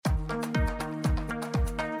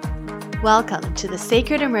Welcome to the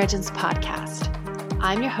Sacred Emergence Podcast.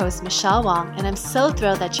 I'm your host, Michelle Wong, and I'm so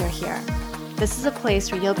thrilled that you're here. This is a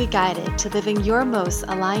place where you'll be guided to living your most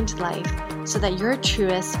aligned life so that your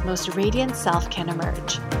truest, most radiant self can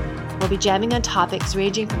emerge. We'll be jamming on topics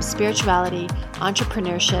ranging from spirituality,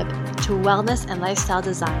 entrepreneurship, to wellness and lifestyle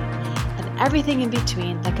design, and everything in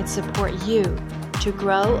between that can support you to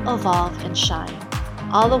grow, evolve, and shine,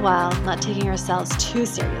 all the while not taking ourselves too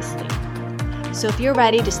seriously. So if you're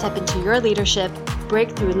ready to step into your leadership,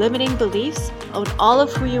 break through limiting beliefs, own all of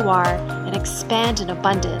who you are, and expand in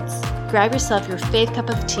abundance, grab yourself your faith cup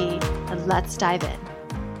of tea and let's dive in.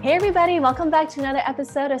 Hey everybody, welcome back to another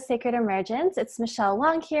episode of Sacred Emergence. It's Michelle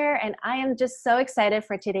Wong here, and I am just so excited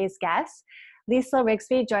for today's guest. Liesl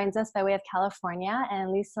Rigsby joins us by way of California,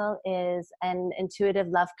 and Liesl is an intuitive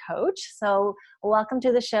love coach. So welcome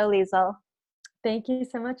to the show, Liesl. Thank you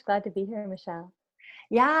so much. Glad to be here, Michelle.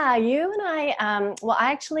 Yeah, you and I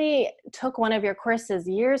actually took one of your courses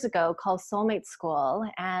years ago called Soulmate School.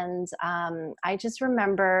 And I just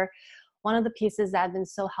remember one of the pieces that had been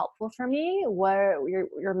so helpful for me were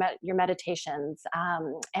your meditations.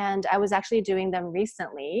 And I was actually doing them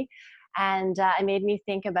recently. And it made me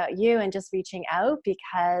think about you and just reaching out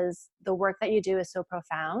because the work that you do is so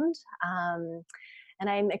profound. And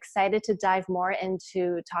I'm excited to dive more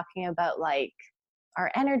into talking about like our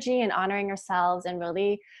energy and honoring ourselves, and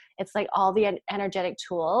really it's like all the energetic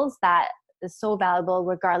tools that is so valuable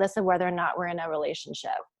regardless of whether or not we're in a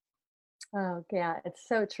relationship. Oh yeah, it's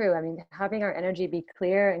so true. I mean, having our energy be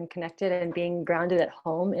clear and connected and being grounded at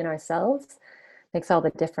home in ourselves makes all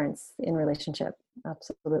the difference in relationship.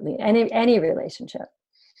 Absolutely. Any relationship.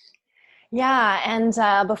 Yeah.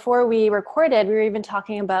 And before we recorded, we were even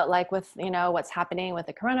talking about like with, what's happening with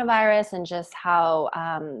the coronavirus and just how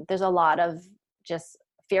there's a lot of just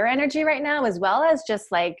fear energy right now, as well as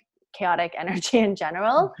just like chaotic energy in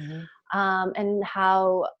general. Mm-hmm. And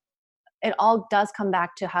how it all does come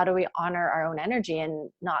back to how do we honor our own energy and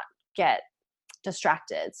not get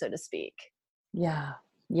distracted, so to speak. Yeah.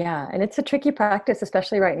 Yeah. And it's a tricky practice,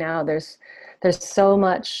 especially right now. There's so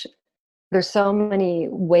many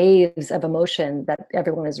waves of emotion that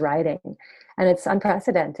everyone is riding, and it's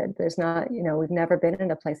unprecedented. There's not, we've never been in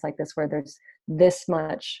a place like this where there's this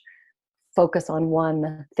much focus on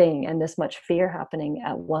one thing and this much fear happening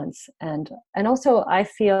at once. And also I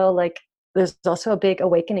feel like there's also a big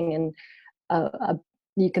awakening, and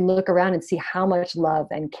you can look around and see how much love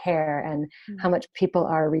and care and how much people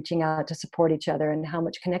are reaching out to support each other and how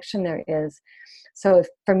much connection there is. So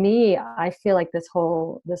for me, I feel like this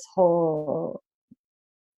whole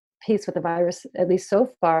piece with the virus, at least so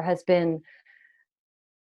far, has been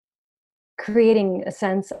creating a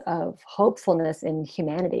sense of hopefulness in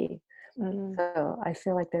humanity. Mm-hmm. So I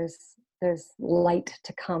feel like there's light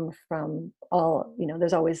to come from all,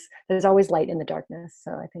 there's always light in the darkness.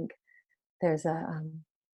 So I think there's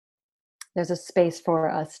a space for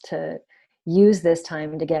us to use this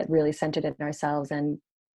time to get really centered in ourselves and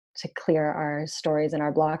to clear our stories and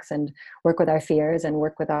our blocks and work with our fears and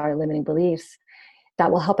work with our limiting beliefs.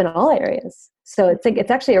 That will help in all areas. So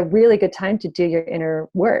it's actually a really good time to do your inner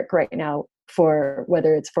work right now, for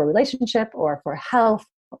whether it's for relationship or for health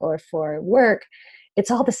or for work. It's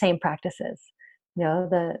all the same practices.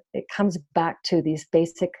 It comes back to these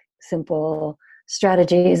basic, simple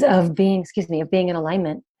strategies of being in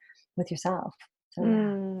alignment with yourself. So,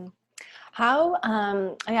 yeah. How,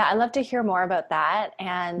 I'd love to hear more about that.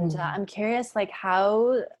 And I'm curious, like,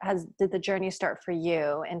 how did the journey start for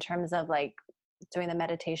you in terms of like doing the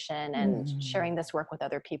meditation and sharing this work with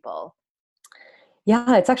other people?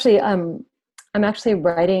 Yeah, it's actually, I'm actually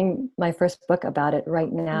writing my first book about it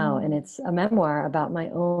right now, and it's a memoir about my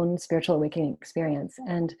own spiritual awakening experience.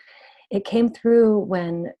 And it came through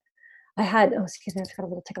when I had, I just got a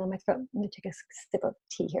little tickle in my throat. Let me take a sip of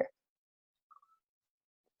tea here.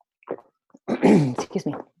 Excuse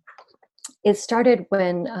me. It started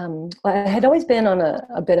when I had always been on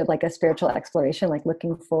a bit of like a spiritual exploration, like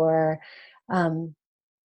looking for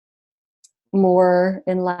more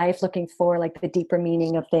in life, looking for like the deeper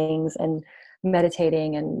meaning of things, and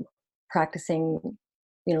meditating and practicing,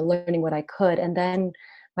 learning what I could. And then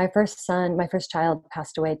my first child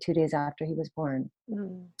passed away 2 days after he was born.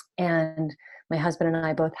 And my husband and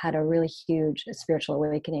I both had a really huge spiritual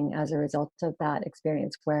awakening as a result of that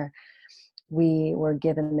experience, where we were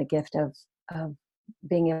given the gift of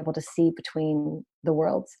being able to see between the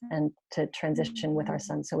worlds and to transition with our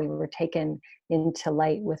son. So we were taken into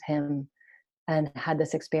light with him and had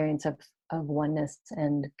this experience of oneness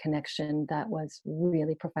and connection that was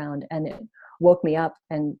really profound. And it woke me up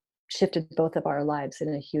and shifted both of our lives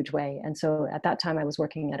in a huge way. And so at that time I was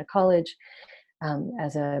working at a college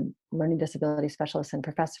as a learning disability specialist and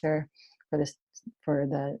professor for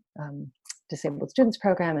the disabled students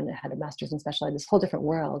program, and had a master's in special ed, this whole different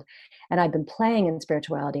world. And I've been playing in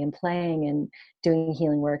spirituality and playing and doing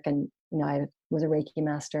healing work. And, I was a Reiki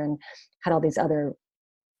master and had all these other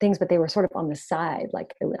things, but they were sort of on the side.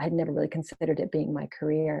 Like I'd never really considered it being my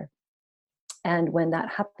career. And when that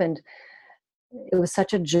happened, it was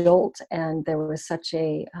such a jolt, and there was such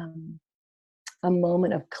a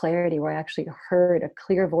moment of clarity where I actually heard a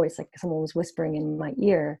clear voice, like someone was whispering in my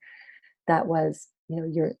ear, that was,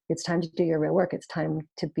 it's time to do your real work. It's time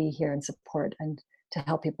to be here and support and to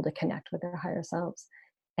help people to connect with their higher selves.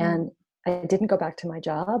 And I didn't go back to my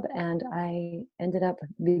job, and I ended up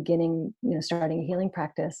starting a healing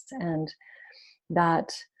practice. And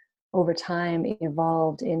that over time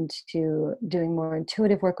evolved into doing more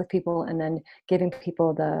intuitive work with people, and then giving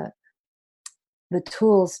people the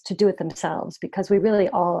tools to do it themselves, because we really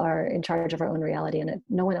all are in charge of our own reality, and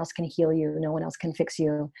no one else can heal you. No one else can fix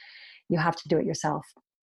you. You have to do it yourself.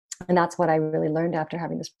 And that's what I really learned after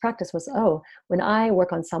having this practice was, when I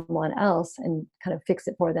work on someone else and kind of fix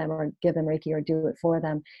it for them or give them Reiki or do it for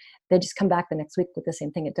them, they just come back the next week with the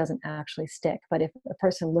same thing. It doesn't actually stick. But if a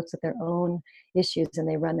person looks at their own issues and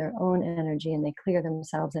they run their own energy and they clear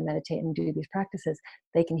themselves and meditate and do these practices,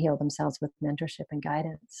 they can heal themselves with mentorship and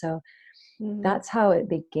guidance. So that's how it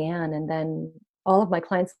began. And then all of my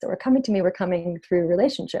clients that were coming to me were coming through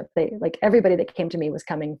relationship. Everybody that came to me was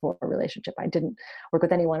coming for a relationship. I didn't work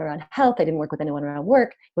with anyone around health. I didn't work with anyone around work.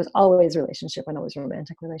 It was always relationship, and always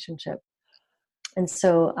romantic relationship. And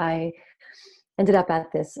so I ended up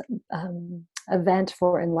at this event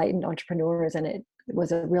for enlightened entrepreneurs, and it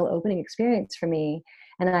was a real opening experience for me.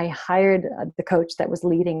 And I hired the coach that was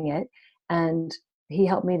leading it, and he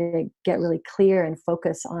helped me to get really clear and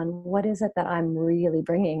focus on what is it that I'm really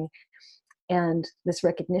bringing. And this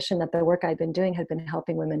recognition that the work I'd been doing had been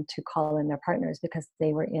helping women to call in their partners, because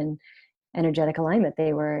they were in energetic alignment.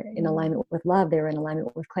 They were in alignment with love. They were in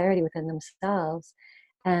alignment with clarity within themselves.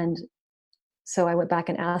 And so I went back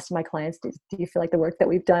and asked my clients, do you feel like the work that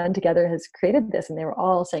we've done together has created this? And they were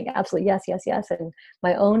all saying, absolutely, yes, yes, yes. And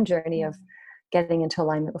my own journey of getting into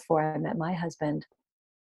alignment before I met my husband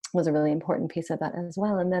was a really important piece of that as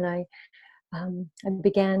well. And then I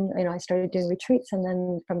began, I started doing retreats, and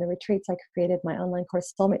then from the retreats, I created my online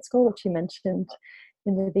course, Soulmate School, which you mentioned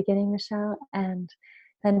in the beginning, Michelle. And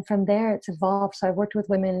then from there, it's evolved. So I've worked with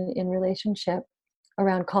women in relationship,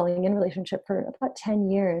 around calling in relationship, for about 10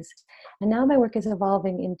 years. And now my work is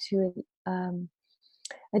evolving into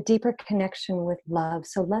a deeper connection with love.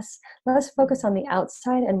 So less focus on the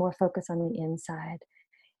outside and more focus on the inside,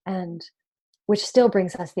 and which still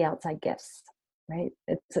brings us the outside gifts, right?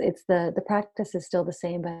 It's the practice is still the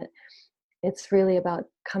same, but it's really about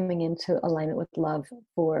coming into alignment with love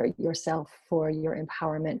for yourself, for your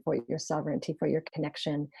empowerment, for your sovereignty, for your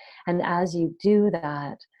connection. And as you do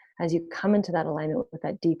that, as you come into that alignment with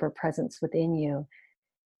that deeper presence within you,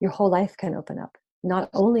 your whole life can open up, not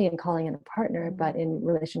only in calling in a partner, but in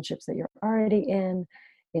relationships that you're already in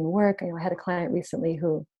work. I had a client recently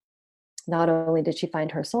who, not only did she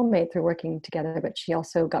find her soulmate through working together, but she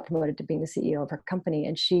also got promoted to being the CEO of her company,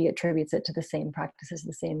 and she attributes it to the same practices,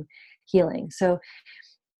 the same healing. So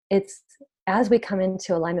it's as we come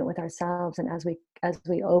into alignment with ourselves, and as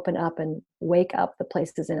we open up and wake up the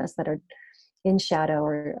places in us that are in shadow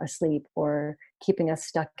or asleep or keeping us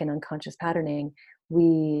stuck in unconscious patterning,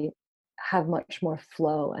 we have much more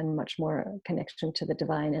flow and much more connection to the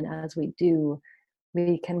divine. And as we do,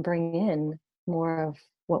 we can bring in more of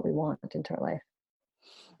what we want into our life.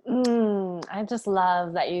 I just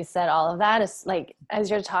love that you said all of that. It's like, as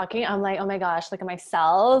you're talking, I'm like, oh my gosh, look at my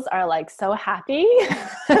cells are like so happy.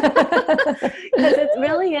 Because it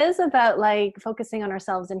really is about like focusing on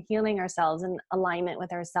ourselves and healing ourselves and alignment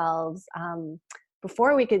with ourselves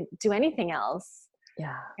before we could do anything else.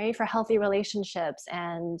 Yeah. Right. For healthy relationships.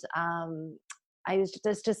 And I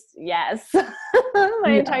just yes.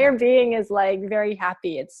 My entire being is like very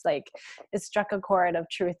happy. It's like it struck a chord of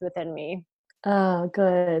truth within me. Oh,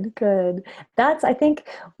 good. That's, I think,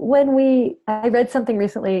 I read something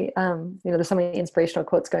recently, there's so many inspirational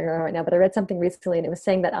quotes going around right now, but I read something recently, and it was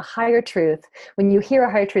saying that a higher truth, when you hear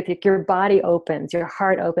a higher truth, your body opens, your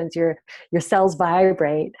heart opens, your cells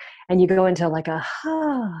vibrate, and you go into like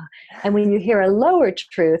and when you hear a lower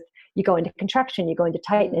truth, you go into contraction, you go into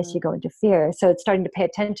tightness, you go into fear. So it's starting to pay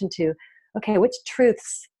attention to, okay, which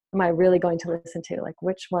truths am I really going to listen to? Like,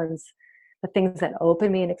 which ones, the things that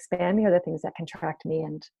open me and expand me, or the things that contract me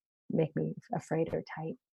and make me afraid or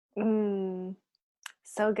tight.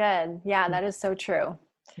 So good. Yeah, that is so true.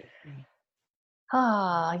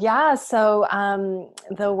 Yeah. So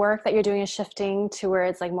the work that you're doing is shifting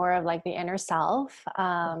towards like more of like the inner self.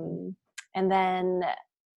 And then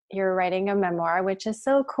you're writing a memoir, which is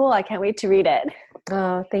so cool. I can't wait to read it.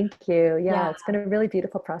 Oh, thank you. Yeah, Yeah. it's been a really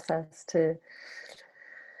beautiful process to,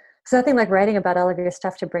 so nothing like writing about all of your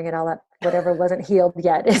stuff to bring it all up. Whatever wasn't healed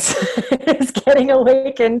yet is is getting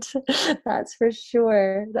awakened. That's for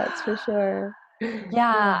sure. That's for sure. Yeah.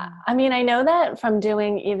 Yeah. I mean, I know that from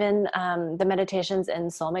doing even the meditations in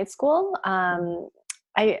soulmate school,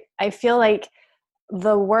 I feel like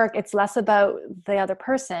the work, it's less about the other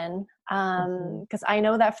person. Mhm. Because I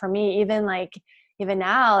know that for me, even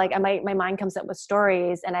now, like my mind comes up with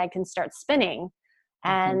stories and I can start spinning. Mhm.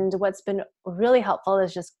 And what's been really helpful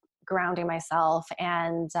is just grounding myself.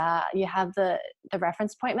 And you have the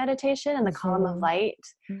reference point meditation and the column of Mhm. light.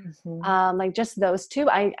 Mhm. Like just those two,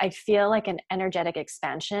 I feel like an energetic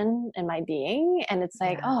expansion in my being. And it's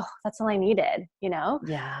like, Yeah. oh, that's all I needed, you know?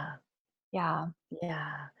 Yeah. Yeah.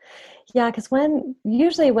 Yeah. Yeah, because when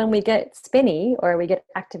we get spinny or we get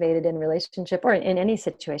activated in relationship or in any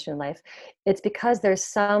situation in life, it's because there's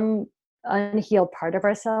some unhealed part of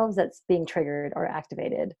ourselves that's being triggered or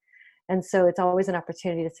activated. And so it's always an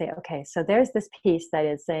opportunity to say, okay, so there's this piece that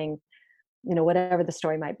is saying, whatever the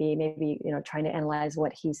story might be, maybe, trying to analyze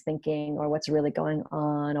what he's thinking or what's really going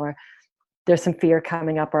on, or there's some fear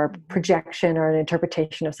coming up or projection or an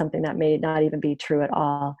interpretation of something that may not even be true at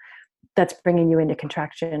all, that's bringing you into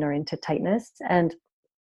contraction or into tightness. And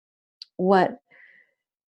what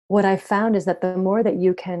I found is that the more that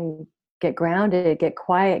you can get grounded, get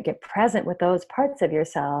quiet, get present with those parts of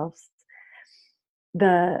yourselves,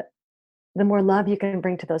 the more love you can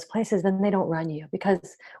bring to those places, then they don't run you.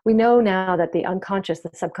 Because we know now that the unconscious, the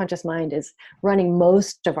subconscious mind is running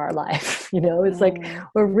most of our life. It's like Mm.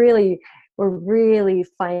 we're really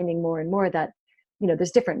finding more and more that,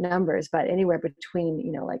 there's different numbers, but anywhere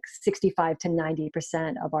between, like 65 to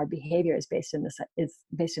 90% of our behavior is based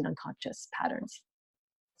in unconscious patterns.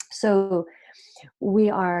 So we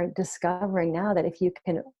are discovering now that if you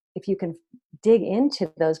can dig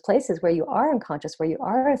into those places where you are unconscious, where you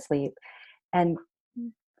are asleep, and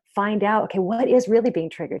find out, okay, what is really being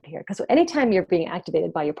triggered here? Because anytime you're being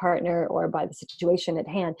activated by your partner or by the situation at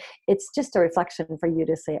hand, it's just a reflection for you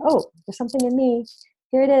to say, oh, there's something in me.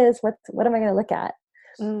 Here it is. What am I going to look at?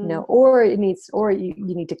 Mm. Or you need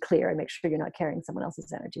to clear and make sure you're not carrying someone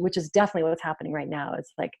else's energy, which is definitely what's happening right now.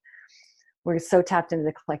 It's like we're so tapped into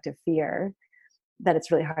the collective fear that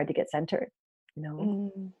it's really hard to get centered, you know?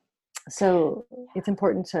 Mm. So it's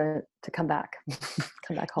important to come back,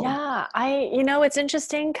 come back home. Yeah, it's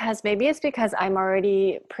interesting because maybe it's because I'm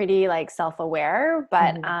already pretty like self-aware,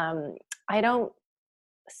 but Mhm. I don't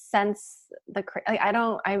sense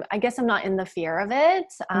I guess I'm not in the fear of it.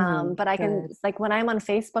 But I can, Good. like when I'm on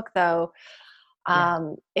Facebook though,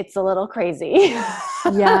 Yeah. it's a little crazy.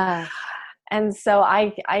 Yeah. And so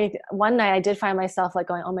I one night I did find myself like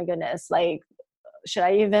going, oh my goodness, like should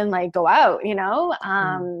I even like go out,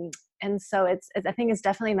 Mm. and so I think it's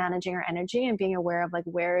definitely managing our energy and being aware of like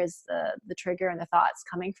where is the trigger and the thoughts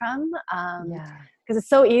coming from, Yeah. because it's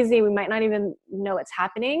so easy, we might not even know it's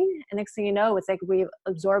happening, and next thing you know it's like we've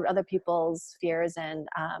absorbed other people's fears, and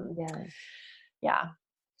Yeah. yeah.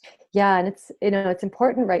 Yeah. And it's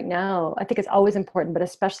important right now. I think it's always important, but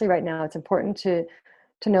especially right now, it's important to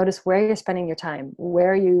notice where you're spending your time,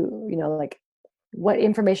 where like what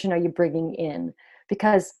information are you bringing in?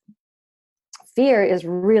 Because fear is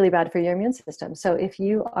really bad for your immune system. So if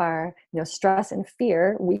you are, stress and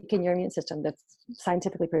fear weaken your immune system. That's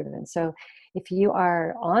scientifically proven. So if you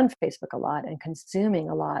are on Facebook a lot and consuming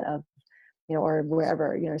a lot of, or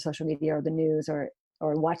wherever, social media or the news or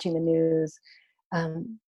watching the news,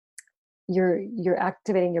 um, you're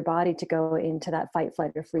activating your body to go into that fight,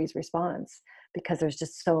 flight, or freeze response, because there's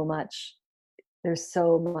so much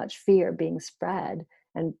fear being spread,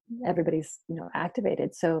 and everybody's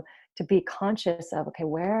activated. So to be conscious of, okay,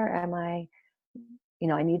 where am I?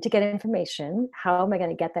 I need to get information. How am I going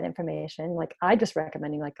to get that information? Like, I just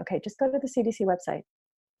recommending, like, okay, just go to the CDC website,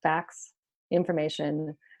 facts,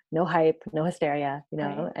 information, no hype, no hysteria,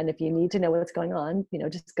 Right. and if you need to know what's going on,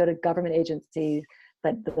 just go to government agencies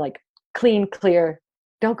that like clean, clear.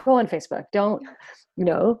 Don't go on Facebook. You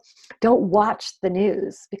know, don't watch the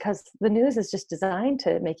news, because the news is just designed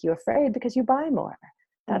to make you afraid because you buy more.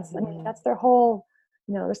 Mm-hmm. That's their whole,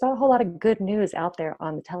 there's not a whole lot of good news out there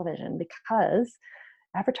on the television, because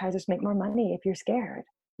advertisers make more money if you're scared.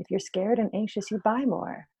 If you're scared and anxious, you buy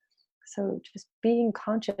more. So just being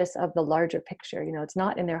conscious of the larger picture, it's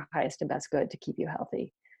not in their highest and best good to keep you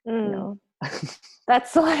healthy, you Mm. know?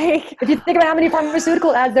 That's like, if you think about how many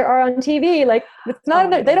pharmaceutical ads there are on TV, like it's not,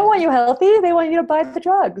 they don't want you healthy. They want you to buy the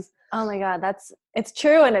drugs. Oh my God. It's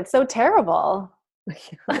true. And it's so terrible.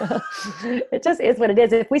 It just is what it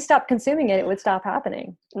is. If we stopped consuming it, it would stop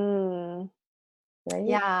happening. Right?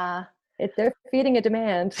 Yeah. If they're feeding a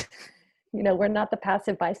demand, we're not the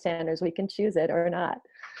passive bystanders. We can choose it or not.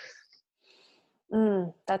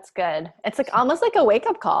 That's good. It's like almost like a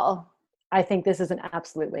wake-up call. I think this is an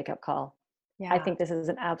absolute wake-up call. Yeah. I think this is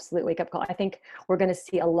an absolute wake-up call. I think we're going to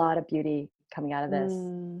see a lot of beauty coming out of this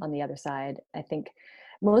on the other side. I think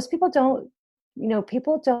most people don't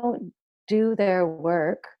do their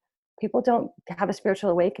work. People don't have a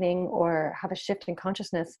spiritual awakening or have a shift in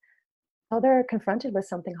consciousness until they're confronted with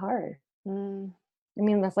something hard. I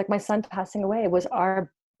mean, that's like my son passing away was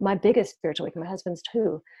my biggest spiritual awakening. My husband's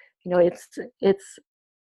too. It's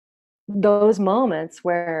those moments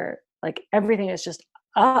where like everything is just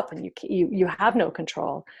up and you have no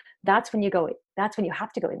control. That's when you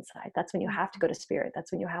have to go inside. That's when you have to go to spirit.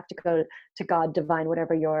 That's when you have to go to God, divine,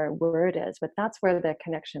 whatever your word is. But that's where the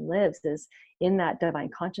connection lives, is in that divine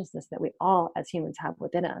consciousness that we all as humans have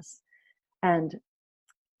within us. And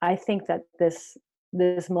I think that this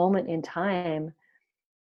moment in time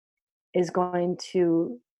is going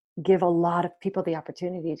to give a lot of people the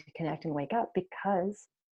opportunity to connect and wake up, because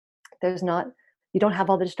you don't have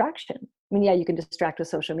all the distraction. I mean, yeah, you can distract with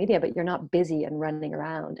social media, but you're not busy and running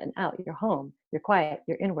around and out. You're home, you're quiet,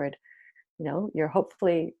 you're inward, you're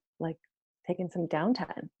hopefully like taking some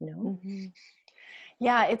downtime,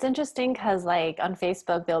 Yeah, it's interesting because like on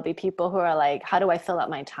Facebook, there'll be people who are like, how do I fill up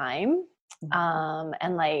my time?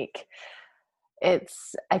 And like,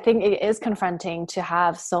 I think it is confronting to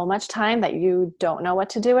have so much time that you don't know what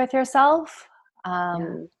to do with yourself.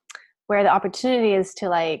 Where the opportunity is to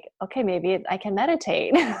like, okay, maybe I can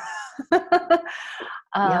meditate.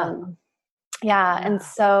 And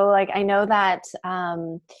so like, I know that,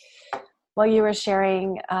 well, you were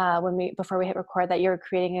sharing before we hit record that you're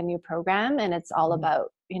creating a new program, and it's all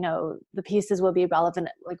about, the pieces will be relevant,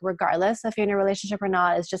 like regardless if you're in a relationship or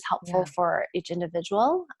not. It's just helpful for each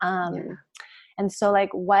individual. And so like,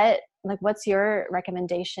 what's your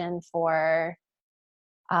recommendation for,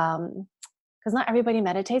 because not everybody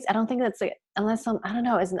meditates. I don't think that's like, unless I don't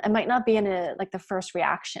know, it might not be in the first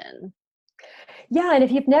reaction. Yeah. And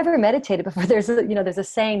if you've never meditated before, there's a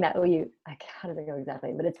saying that how does it go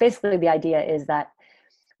exactly? But it's basically, the idea is that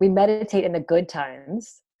we meditate in the good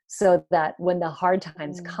times so that when the hard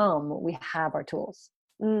times come, we have our tools.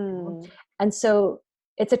 And so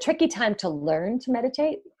it's a tricky time to learn to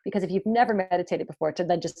meditate, because if you've never meditated before, to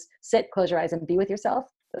then just sit, close your eyes and be with yourself,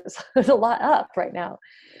 there's a lot up right now.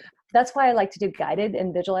 That's why I like to do guided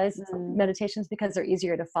and visualized meditations, because they're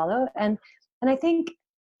easier to follow. And I think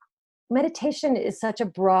meditation is such a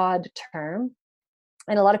broad term,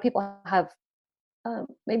 and a lot of people have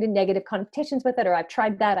maybe negative connotations with it, or I've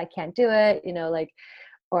tried that, I can't do it,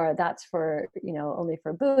 or that's for, only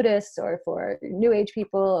for Buddhists or for New Age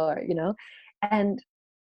people, or, and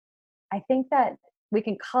I think that we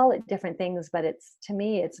can call it different things, but to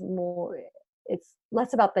me, it's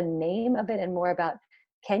less about the name of it and more about,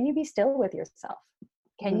 can you be still with yourself?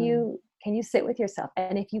 Can you sit with yourself?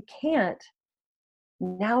 And if you can't,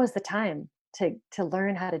 now is the time to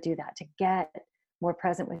learn how to do that, to get more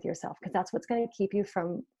present with yourself, because that's what's going to keep you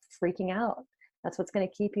from freaking out. That's what's going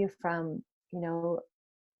to keep you from,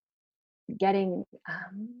 getting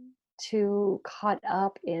too caught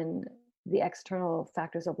up in the external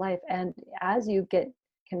factors of life. And as you get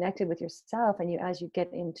connected with yourself, and as you get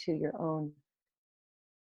into your own,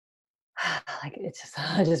 like, it's just,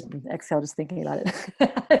 I just exhale just thinking about it.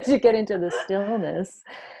 As you get into the stillness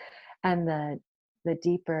and the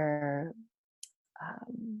deeper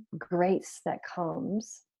grace that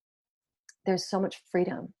comes, there's so much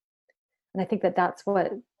freedom. And I think that's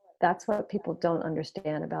what people don't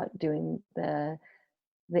understand about doing the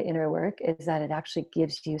inner work, is that it actually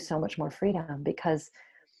gives you so much more freedom, because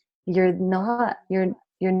you're not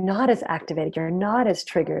as activated, you're not as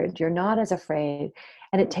triggered, you're not as afraid.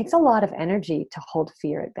 And it takes a lot of energy to hold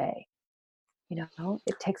fear at bay.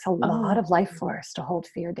 It takes a lot of life force to hold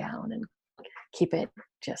fear down and keep it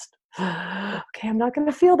just, okay, I'm not going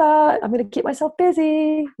to feel that, I'm going to keep myself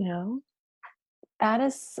busy. That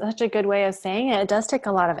is such a good way of saying it. It does take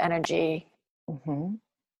a lot of energy.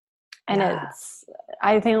 And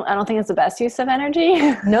I don't think it's the best use of energy.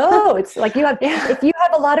 No, it's like if you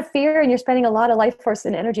have a lot of fear and you're spending a lot of life force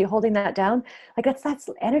and energy holding that down, like that's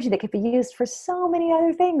energy that could be used for so many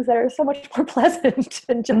other things that are so much more pleasant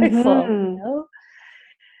and joyful.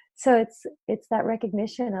 So it's that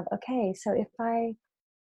recognition of, okay, so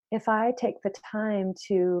if I take the time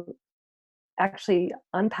to actually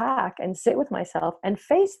unpack and sit with myself and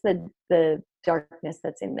face the darkness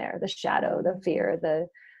that's in there, the shadow, the fear, the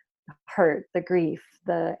hurt, the grief,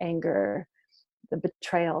 the anger, the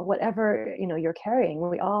betrayal, whatever, you're carrying.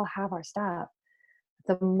 We all have our stuff.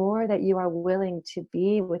 The more that you are willing to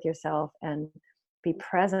be with yourself and be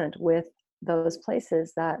present with those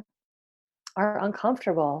places that are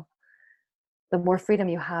uncomfortable, the more freedom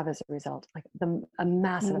you have as a result. Like a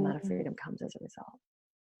massive amount of freedom comes as a result.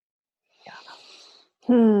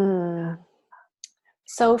 Yeah.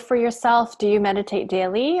 So for yourself, do you meditate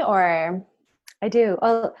daily or? I do.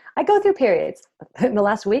 Well, I go through periods. In the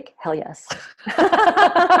last week, hell yes.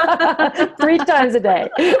 3 times a day.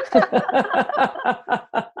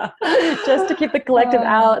 Just to keep the collective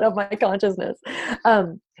out of my consciousness.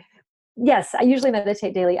 Yes, I usually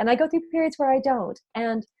meditate daily, and I go through periods where I don't.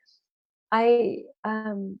 And I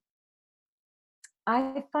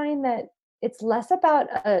find that it's less about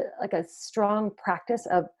a strong practice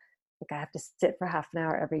of I have to sit for half an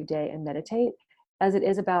hour every day and meditate, as it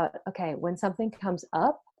is about, okay, when something comes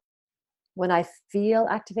up, when I feel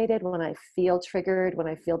activated, when I feel triggered, when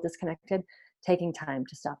I feel disconnected, taking time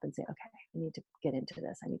to stop and say, okay, I need to get into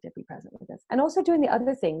this. I need to be present with this. And also doing the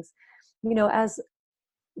other things, because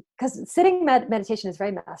sitting meditation is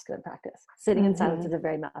very masculine practice. Sitting in silence is a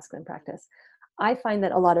very masculine practice. I find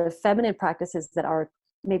that a lot of feminine practices that are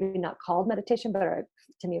maybe not called meditation, but are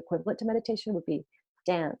to me equivalent to meditation would be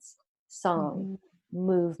dance, song,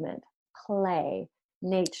 movement, play,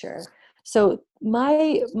 nature. So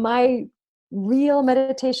my real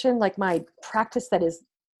meditation, like my practice that is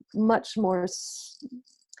much more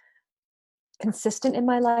consistent in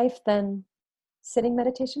my life than sitting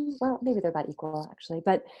meditation, well, maybe they're about equal actually,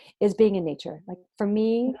 but is being in nature. Like for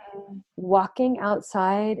me, walking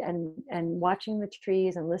outside and watching the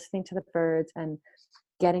trees and listening to the birds and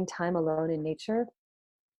getting time alone in nature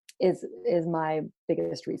is my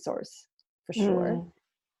biggest resource for sure.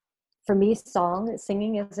 For me,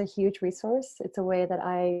 singing is a huge resource. It's a way that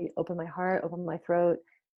I open my heart, open my throat,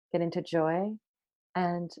 get into joy,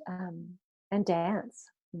 and dance.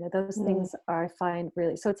 Those things I find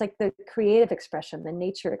really, so it's like the creative expression, the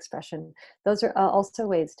nature expression. Those are also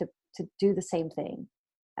ways to do the same thing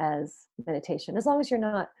as meditation, as long as you're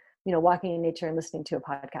not, walking in nature and listening to a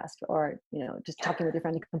podcast, or, just talking with your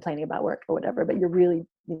friend and complaining about work or whatever, but you're really,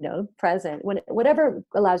 present. Whatever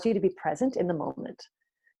allows you to be present in the moment,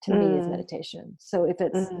 to me, is meditation. So if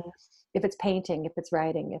it's painting, if it's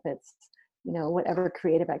writing, if it's, whatever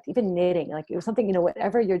creative act, even knitting, like it was something,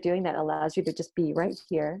 whatever you're doing that allows you to just be right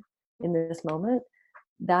here in this moment,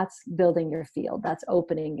 that's building your field. That's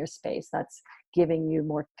opening your space. That's giving you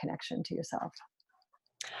more connection to yourself.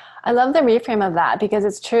 I love the reframe of that, because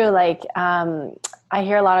it's true. Like, I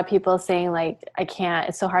hear a lot of people saying like,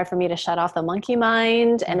 it's so hard for me to shut off the monkey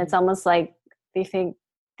mind. And it's almost like they think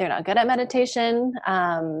they're not good at meditation.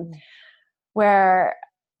 Where,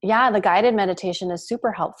 the guided meditation is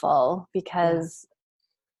super helpful, because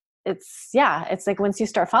it's like once you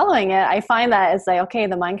start following it, I find that it's like, okay,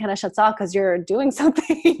 the mind kind of shuts off because you're doing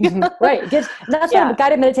something. Right. That's what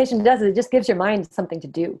guided meditation does. It just gives your mind something to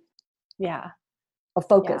do. Yeah. A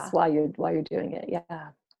focus while you're doing it. Yeah.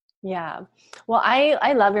 Yeah. Well,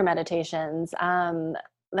 I love your meditations.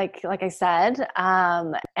 Like I said,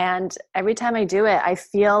 and every time I do it, I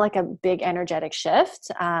feel like a big energetic shift.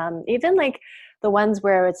 Even like the ones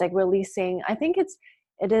where it's like releasing, I think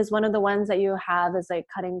it is one of the ones that you have is like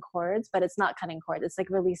cutting cords, but it's not cutting cords. It's like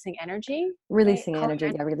releasing energy. Releasing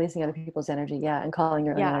energy. Yeah. Releasing other people's energy. Yeah. And calling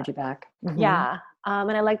your own energy back. Mm-hmm. Yeah.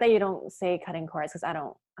 And I like that you don't say cutting cords, because I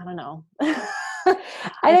don't know.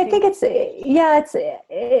 I think it's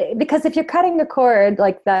because if you're cutting a cord,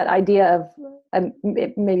 like that idea of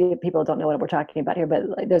maybe people don't know what we're talking about here, but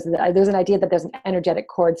like there's an idea that there's an energetic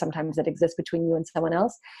cord sometimes that exists between you and someone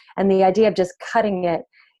else, and the idea of just cutting it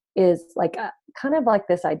is like kind of like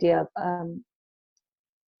this idea of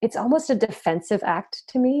it's almost a defensive act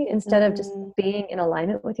to me, instead of just being in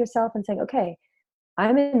alignment with yourself and saying, okay,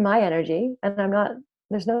 I'm in my energy and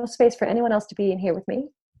there's no space for anyone else to be in here with me.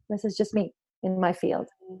 This is just me in my field,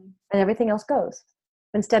 and everything else goes.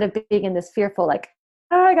 Instead of being in this fearful, like,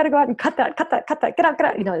 oh, I got to go out and cut that, get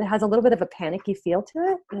out. It has a little bit of a panicky feel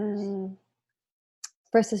to it,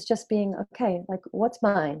 versus just being, okay, like what's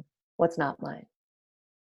mine, what's not mine,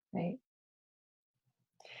 right?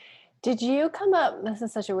 Did you come up, this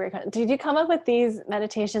is such a weird, did you come up with these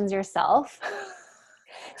meditations yourself?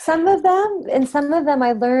 Some of them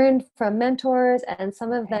I learned from mentors, and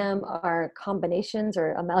some of them are combinations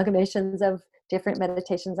or amalgamations of different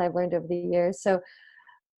meditations I've learned over the years. So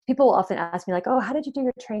people will often ask me like, oh, how did you do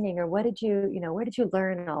your training? Or where did you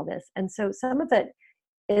learn all this? And so some of it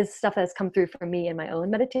is stuff that's come through for me in my own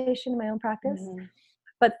meditation, in my own practice. Mm-hmm.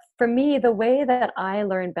 But for me, the way that I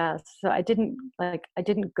learn best, so I didn't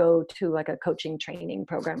go to like a coaching training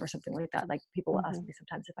program or something like that. Like people will ask me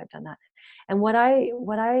sometimes if I've done that. And what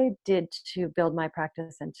I did to build my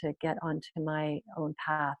practice and to get onto my own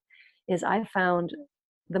path is I found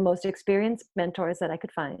the most experienced mentors that I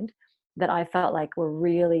could find that I felt like were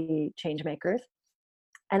really change makers.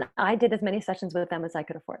 And I did as many sessions with them as I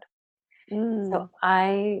could afford. So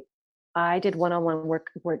I did one-on-one work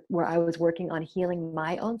where I was working on healing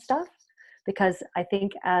my own stuff, because I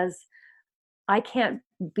think as I can't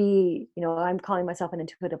be, I'm calling myself an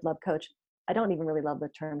intuitive love coach. I don't even really love the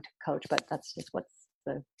term coach, but that's just what's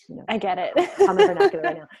the, I get it. common vernacular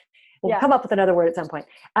right now. We'll come up with another word at some point.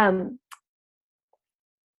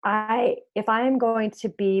 If I am going to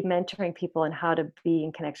be mentoring people in how to be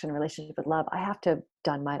in connection and relationship with love, I have to have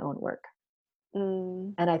done my own work.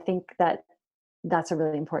 And I think that that's a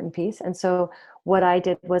really important piece. And so what I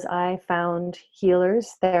did was I found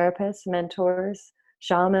healers, therapists, mentors,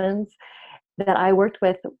 shamans that I worked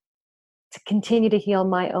with to continue to heal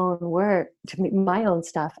my own work, my own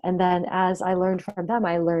stuff. And then as I learned from them,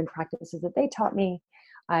 I learned practices that they taught me.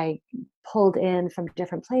 I pulled in from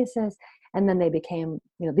different places, and then they became,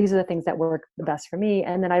 these are the things that work the best for me.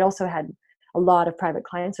 And then I'd also had a lot of private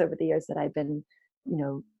clients over the years that I've been,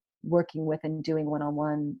 working with and doing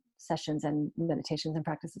one-on-one sessions and meditations and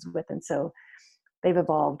practices with. And so they've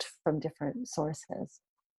evolved from different sources.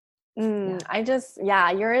 Yours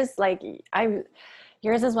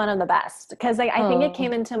is one of the best, because like I think it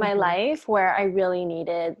came into my life where I really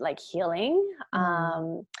needed like healing.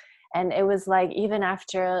 And it was like, even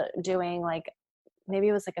after doing like, maybe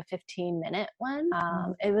it was like a 15-minute one,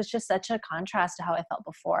 it was just such a contrast to how I felt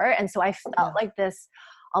before. And so I felt like this,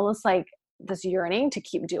 almost like this yearning to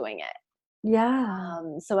keep doing it.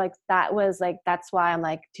 So like that was like, that's why I'm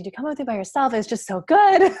like, did you come up with it by yourself? It's just so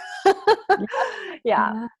good.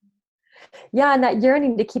 Yeah. And that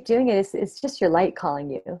yearning to keep doing it is just your light calling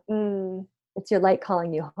you. It's your light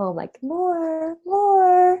calling you home, like more,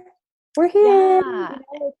 we're here.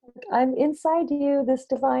 I'm inside you, this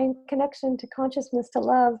divine connection to consciousness, to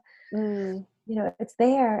love. It's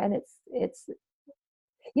there. And it's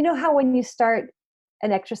how when you start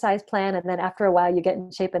an exercise plan and then after a while you get in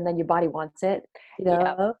shape and then your body wants it,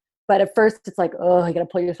 but at first it's like, oh, you got to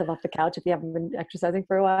pull yourself off the couch if you haven't been exercising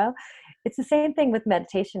for a while. It's the same thing with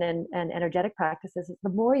meditation and energetic practices. The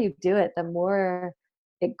more you do it, the more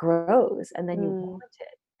it grows, and then you want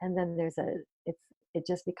it. And then it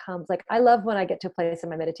just becomes like, I love when I get to a place in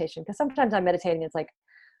my meditation, because sometimes I'm meditating, it's like,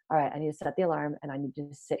 all right, I need to set the alarm and I need to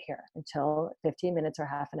just sit here until 15 minutes or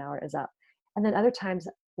half an hour is up. And then other times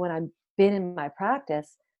when I've been in my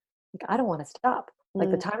practice, like, I don't want to stop.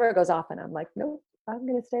 Like the timer goes off and I'm like, nope, I'm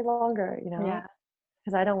going to stay longer,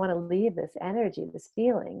 because I don't want to leave this energy, this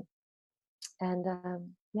feeling. And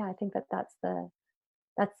I think that's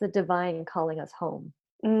the divine calling us home.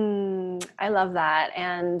 I love that.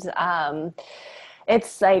 And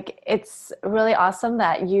it's really awesome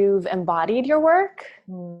that you've embodied your work.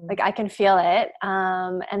 Like I can feel it.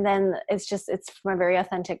 And then it's from a very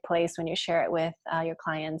authentic place when you share it with your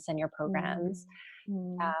clients and your programs.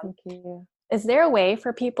 Thank you. Is there a way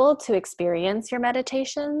for people to experience your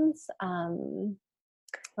meditations?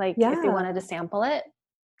 If they wanted to sample it?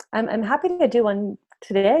 I'm happy to do one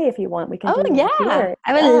today if you want. We can do one here.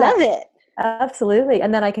 I would love it. Absolutely.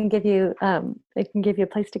 And then I can give you a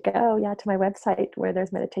place to go, to my website where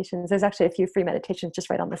there's meditations. There's actually a few free meditations just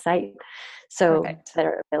right on the site. So that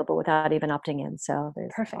are available without even opting in. So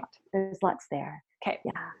there's there's lots there. Okay.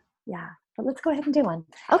 Yeah. But let's go ahead and do one.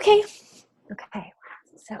 Okay.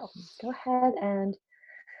 So go ahead and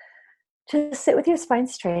just sit with your spine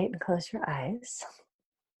straight and close your eyes.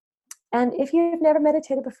 And if you've never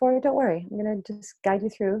meditated before, don't worry. I'm going to just guide you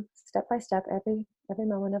through step by step every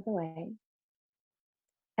moment of the way.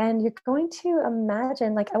 And you're going to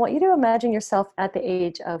imagine, I want you to imagine yourself at the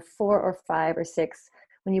age of 4 or 5 or 6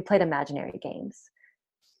 when you played imaginary games.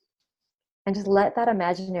 And just let that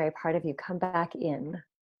imaginary part of you come back in.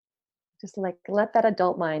 Just let that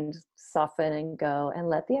adult mind soften and go, and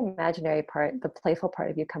let the imaginary part, the playful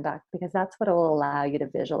part of you come back, because that's what will allow you to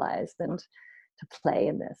visualize and to play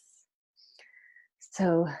in this.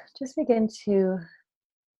 So just begin to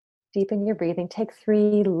deepen your breathing. Take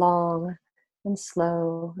 3 long and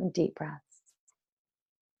slow and deep breaths.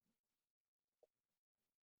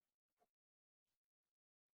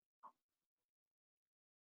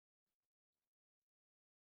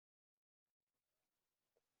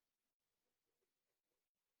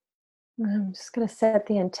 I'm just going to set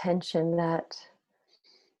the intention that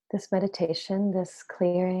this meditation, this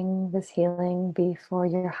clearing, this healing be for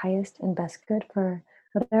your highest and best good for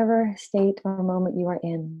whatever state or moment you are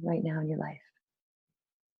in right now in your life.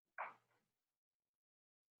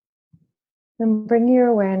 And bring your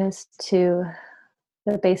awareness to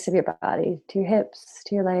the base of your body, to your hips,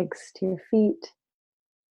 to your legs, to your feet.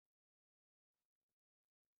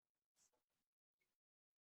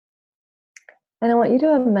 And I want you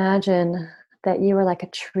to imagine that you are like a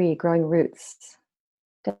tree growing roots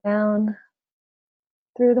down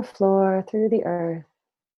through the floor, through the earth.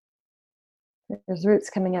 There's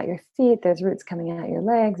roots coming out your feet, there's roots coming out your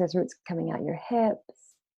legs, there's roots coming out your hips.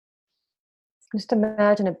 Just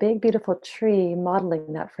imagine a big, beautiful tree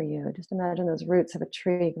modeling that for you. Just imagine those roots of a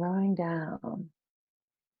tree growing down,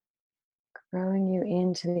 growing you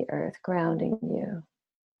into the earth, grounding you.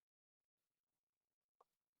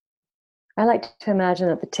 I like to imagine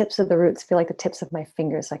that the tips of the roots feel like the tips of my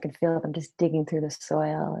fingers. So I can feel them just digging through the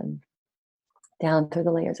soil and down through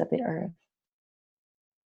the layers of the earth.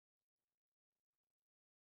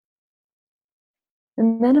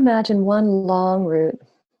 And then imagine one long root,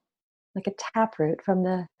 like a taproot from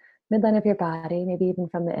the midline of your body, maybe even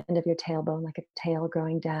from the end of your tailbone, like a tail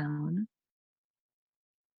growing down,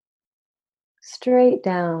 straight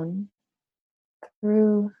down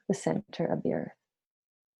through the center of the earth.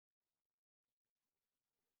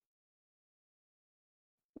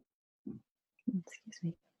 Excuse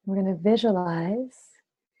me. We're going to visualize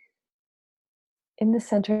in the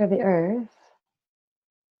center of the earth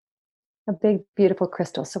a big, beautiful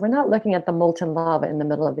crystal. So we're not looking at the molten lava in the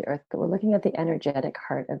middle of the earth, but we're looking at the energetic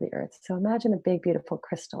heart of the earth. So imagine a big, beautiful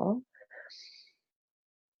crystal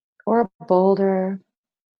or a boulder,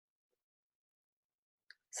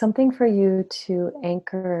 something for you to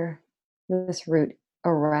anchor this root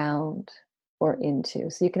around or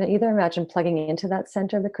into. So you can either imagine plugging into that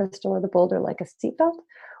center of the crystal or the boulder like a seatbelt,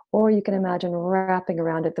 or you can imagine wrapping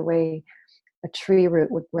around it the way a tree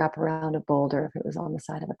root would wrap around a boulder if it was on the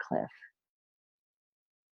side of a cliff.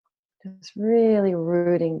 Just really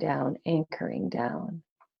rooting down, anchoring down.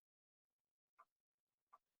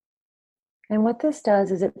 And what this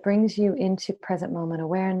does is it brings you into present moment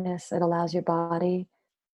awareness. It allows your body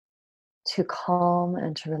to calm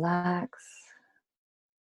and to relax.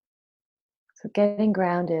 So getting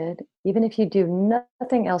grounded, even if you do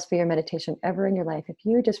nothing else for your meditation ever in your life, if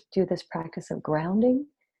you just do this practice of grounding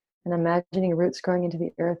and imagining roots growing into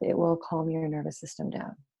the earth, it will calm your nervous system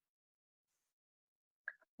down.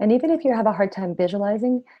 And even if you have a hard time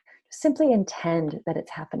visualizing, simply intend that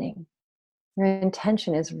it's happening. Your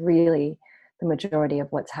intention is really the majority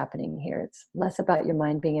of what's happening here. It's less about your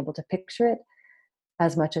mind being able to picture it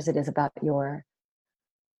as much as it is about your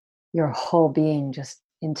whole being just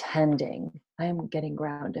intending, I am getting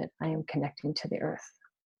grounded, I am connecting to the earth.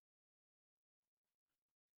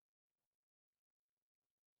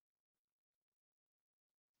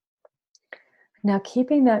 Now,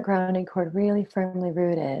 keeping that grounding cord really firmly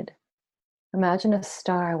rooted, imagine a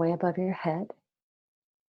star way above your head.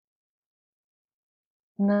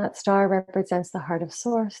 And that star represents the heart of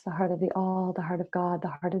Source, the heart of the All, the heart of God, the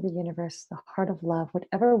heart of the universe, the heart of love,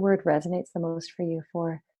 whatever word resonates the most for you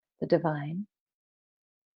for the divine.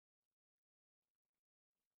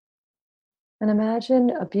 And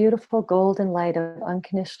imagine a beautiful golden light of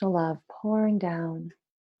unconditional love pouring down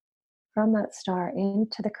from that star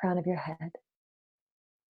into the crown of your head,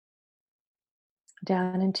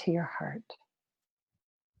 down into your heart.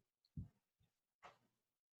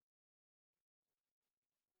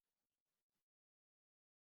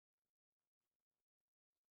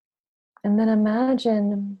 And then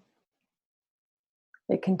imagine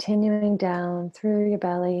it continuing down through your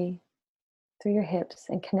belly, through your hips,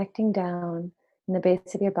 and connecting down in the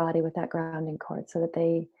base of your body with that grounding cord so that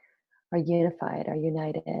they are unified, are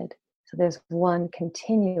united. So there's one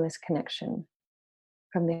continuous connection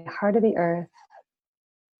from the heart of the earth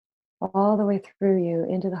all the way through you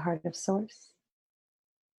into the heart of Source.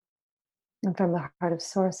 And from the heart of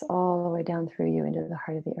Source all the way down through you into the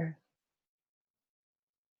heart of the earth.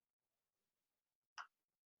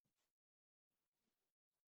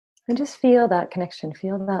 And just feel that connection,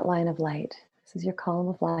 feel that line of light. This is your column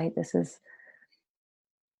of light. This is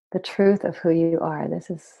the truth of who you are. This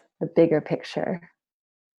is the bigger picture.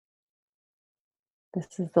 This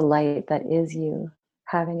is the light that is you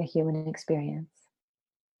having a human experience,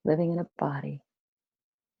 living in a body.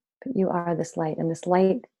 But you are this light, and this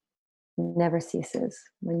light never ceases.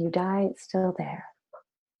 When you die, it's still there.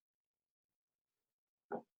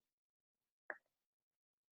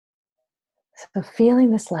 So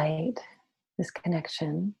feeling this light, this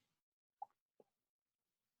connection,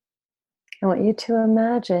 I want you to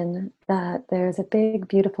imagine that there's a big,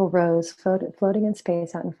 beautiful rose floating in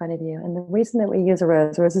space out in front of you. And the reason that we use a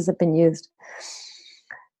rose, roses have been used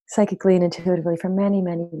psychically and intuitively for many,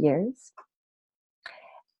 many years.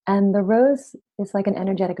 And the rose is like an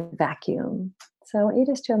energetic vacuum. So I want you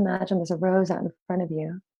just to imagine there's a rose out in front of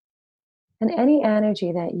you. And any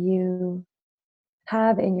energy that you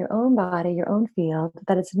have in your own body, your own field,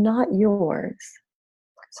 that it's not yours.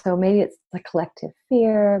 So maybe it's a collective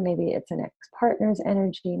fear, maybe it's an ex-partner's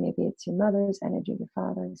energy, maybe it's your mother's energy, your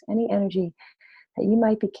father's, any energy that you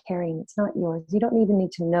might be carrying that's not yours. You don't even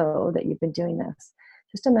need to know that you've been doing this.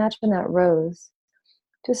 Just imagine that rose,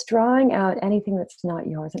 just drawing out anything that's not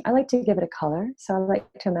yours. And I like to give it a color. So I like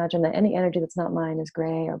to imagine that any energy that's not mine is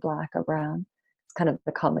gray or black or brown. It's kind of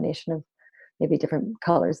the combination of maybe different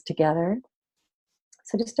colors together.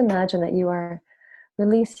 So just imagine that you are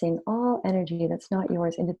releasing all energy that's not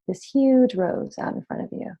yours into this huge rose out in front of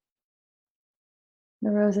you. The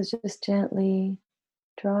rose is just gently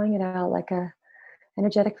drawing it out like a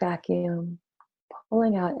energetic vacuum,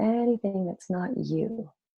 pulling out anything that's not you.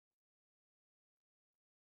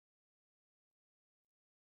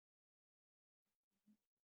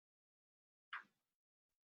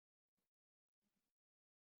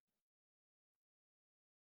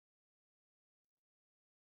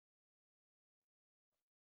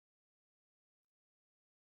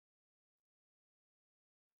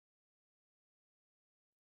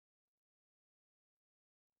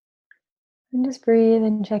 And just breathe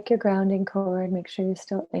and check your grounding cord. Make sure you're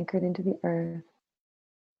still anchored into the earth.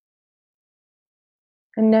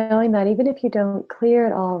 And knowing that even if you don't clear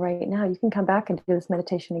it all right now, you can come back and do this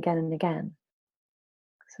meditation again and again.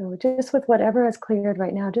 So just with whatever is cleared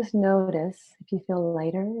right now, just notice if you feel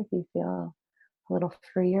lighter, if you feel a little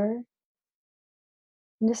freer.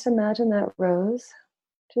 And just imagine that rose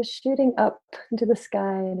just shooting up into the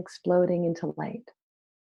sky and exploding into light,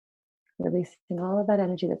 releasing all of that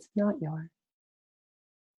energy that's not yours.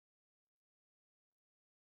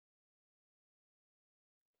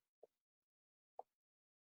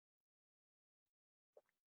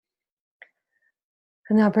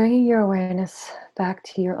 And now bringing your awareness back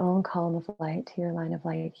to your own column of light, to your line of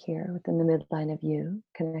light here within the midline of you,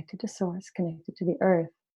 connected to source, connected to the earth.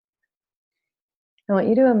 I want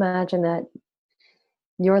you to imagine that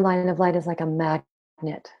your line of light is like a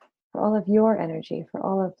magnet for all of your energy, for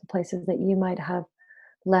all of the places that you might have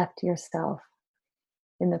left yourself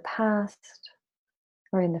in the past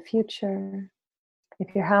or in the future.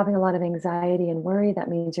 If you're having a lot of anxiety and worry, that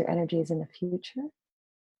means your energy is in the future.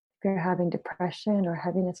 If you're having depression or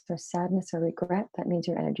heaviness or sadness or regret, that means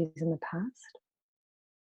your energy is in the past.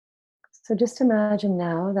 So just imagine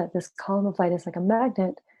now that this column of light is like a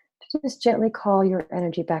magnet to just gently call your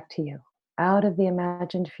energy back to you, out of the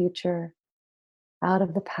imagined future, out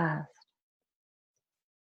of the past,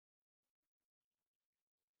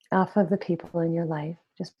 off of the people in your life.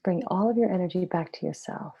 Just bring all of your energy back to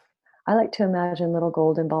yourself. I like to imagine little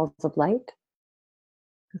golden balls of light.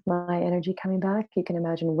 With my energy coming back, you can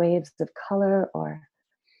imagine waves of color or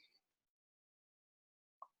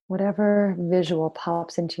whatever visual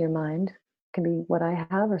pops into your mind. It can be what I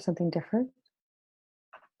have or something different.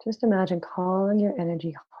 Just imagine calling your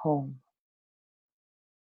energy home.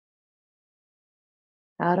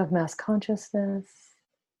 Out of mass consciousness,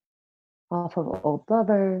 off of old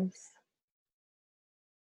lovers,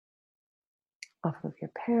 off of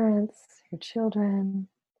your parents, your children.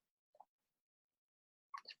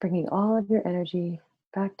 Just bringing all of your energy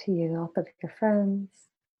back to you, off of your friends,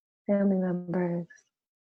 family members.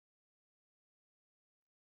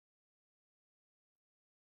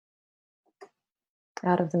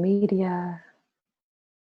 Out of the media.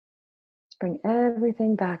 Just bring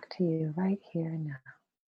everything back to you right here and now.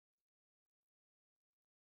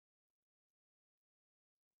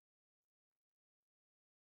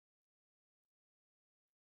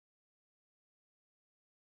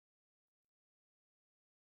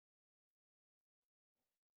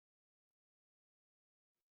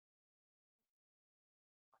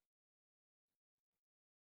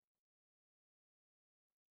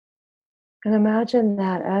 And imagine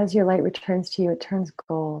that as your light returns to you, it turns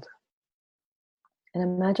gold. And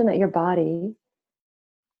imagine that your body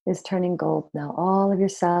is turning gold now. All of your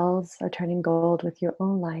cells are turning gold with your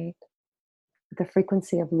own light, with the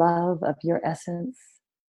frequency of love, of your essence,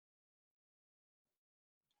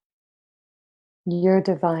 your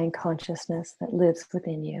divine consciousness that lives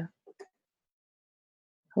within you.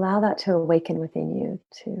 Allow that to awaken within you,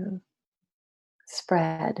 to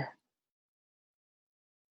spread.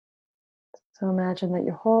 So imagine that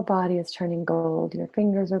your whole body is turning gold. Your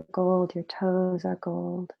fingers are gold, your toes are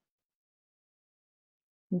gold.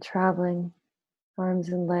 and traveling, arms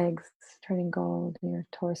and legs turning gold, your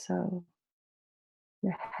torso,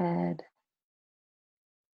 your head.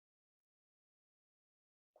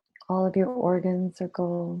 All of your organs are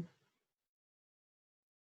gold.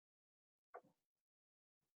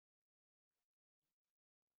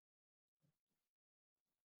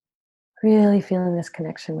 Really feeling this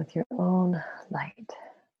connection with your own light.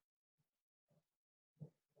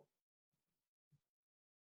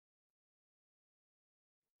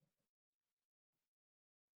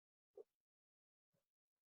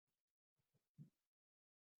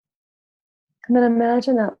 And then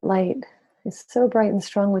imagine that light is so bright and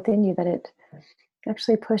strong within you that it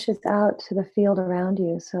actually pushes out to the field around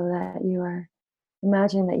you, so that you are,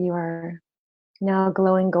 imagine that you are now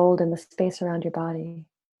glowing gold in the space around your body.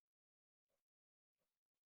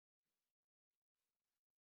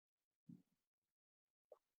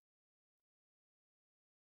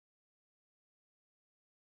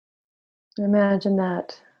 Imagine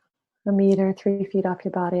that a meter, 3 feet off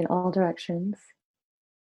your body in all directions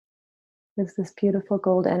is this beautiful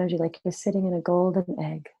gold energy, like you're sitting in a golden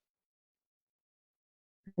egg.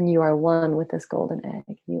 And you are one with this golden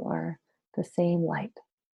egg. You are the same light.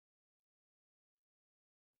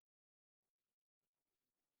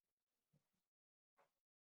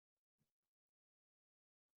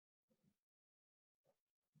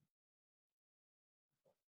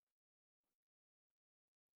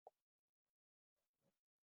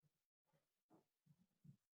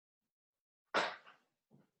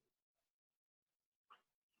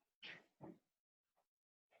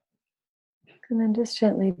 And then just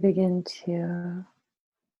gently begin to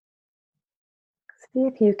see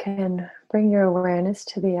if you can bring your awareness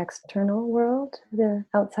to the external world, the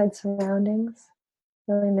outside surroundings,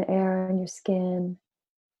 feeling the air on your skin,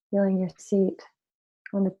 feeling your seat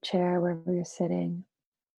on the chair wherever you're sitting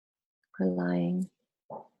or lying.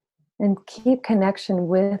 And keep connection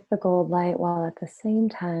with the gold light while at the same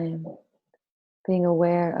time being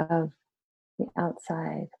aware of the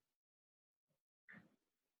outside.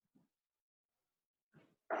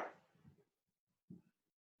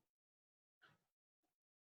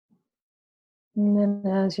 And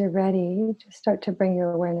then as you're ready, just start to bring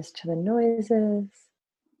your awareness to the noises,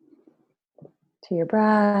 to your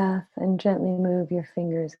breath, and gently move your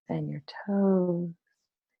fingers and your toes,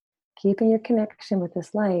 keeping your connection with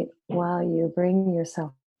this light while you bring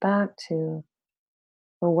yourself back to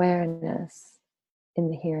awareness in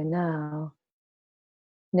the here and now,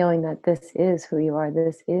 knowing that this is who you are,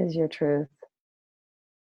 this is your truth.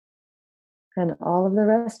 And all of the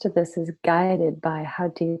rest of this is guided by how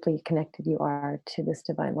deeply connected you are to this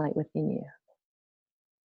divine light within you.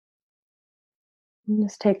 And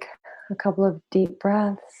just take a couple of deep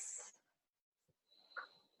breaths.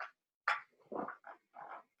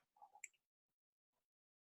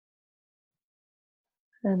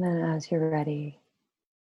 And then as you're ready,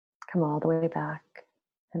 come all the way back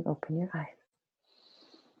and open your eyes.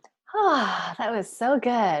 Ah, that was so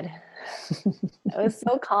good. It was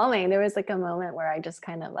so calming. There was like a moment where I just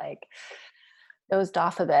kind of like dozed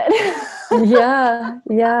off a bit. Yeah.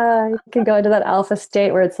 You can go into that alpha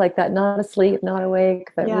state where it's like that, not asleep, not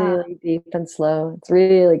awake, but really deep and slow. It's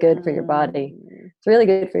really good for your body. It's really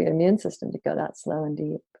good for your immune system to go that slow and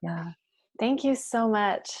deep. Yeah. Thank you so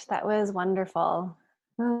much. That was wonderful.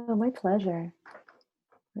 Oh, my pleasure.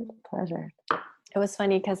 My pleasure. It was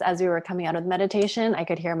funny because as we were coming out of meditation, I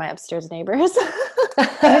could hear my upstairs neighbors.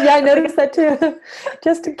 Yeah, I noticed that too.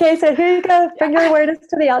 Just in case, here you go. Bring your awareness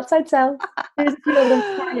to the outside sounds. Here's a few of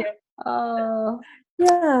them for you. Oh,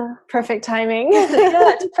 yeah. Perfect timing. Yeah,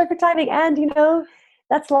 it's perfect timing. And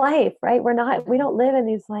that's life, right? We don't live in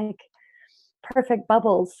these like perfect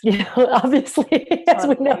bubbles, obviously, as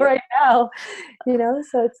we know right now.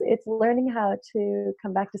 So it's learning how to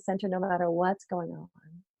come back to center no matter what's going on.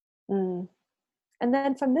 Mm. And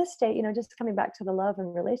then from this state, just coming back to the love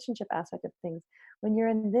and relationship aspect of things, when you're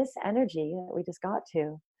in this energy that we just got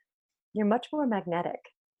to, you're much more magnetic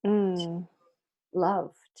to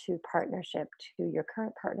love, to partnership, to your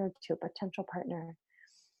current partner, to a potential partner.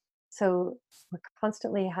 So we're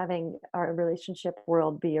constantly having our relationship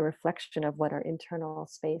world be a reflection of what our internal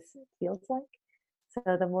space feels like.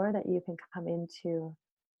 So the more that you can come into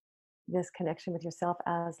this connection with yourself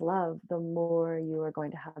as love, the more you are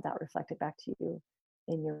going to have that reflected back to you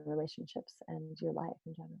in your relationships and your life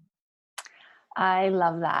in general. I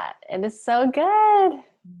love that. It is so good.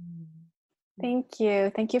 Thank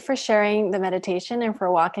you. Thank you for sharing the meditation and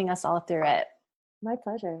for walking us all through it. My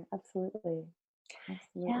pleasure. Absolutely.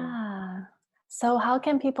 Yeah. So how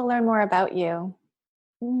can people learn more about you?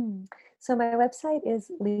 So my website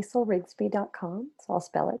is lieselrigsby.com. So I'll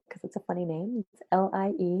spell it because it's a funny name. It's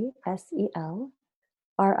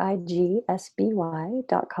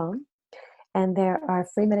LIESELRIGSBY.com. And there are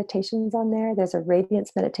free meditations on there. There's a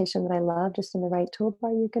radiance meditation that I love, just in the right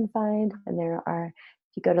toolbar you can find. And there are,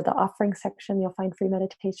 if you go to the offering section, you'll find free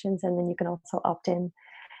meditations. And then you can also opt in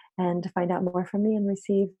and find out more from me and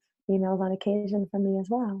receive emails on occasion from me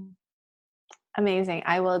as well. Amazing.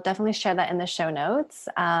 I will definitely share that in the show notes.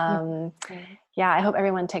 Yeah, I hope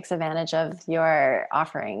everyone takes advantage of your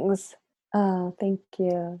offerings. Oh, thank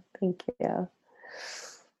you. Thank you.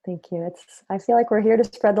 Thank you. I feel like we're here to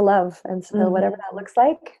spread the love. And so whatever that looks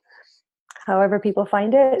like, however people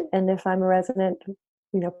find it, and if I'm a resonant,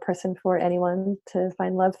 person for anyone to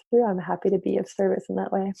find love through, I'm happy to be of service in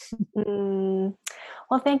that way.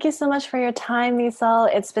 Well, thank you so much for your time, Liesel.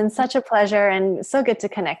 It's been such a pleasure and so good to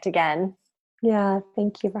connect again. Yeah,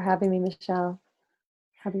 thank you for having me, Michelle.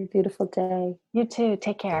 Have a beautiful day. You too.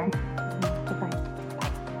 Take care. Bye-bye.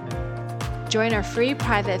 Join our free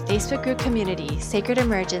private Facebook group community, Sacred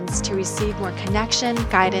Emergence, to receive more connection,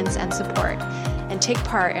 guidance, and support, and take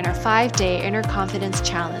part in our 5-day Inner Confidence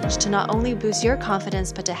Challenge to not only boost your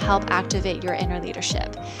confidence, but to help activate your inner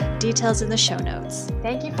leadership. Details in the show notes.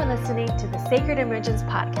 Thank you for listening to the Sacred Emergence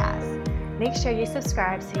podcast. Make sure you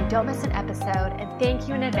subscribe so you don't miss an episode, and thank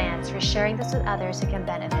you in advance for sharing this with others who can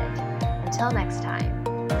benefit. Until next time.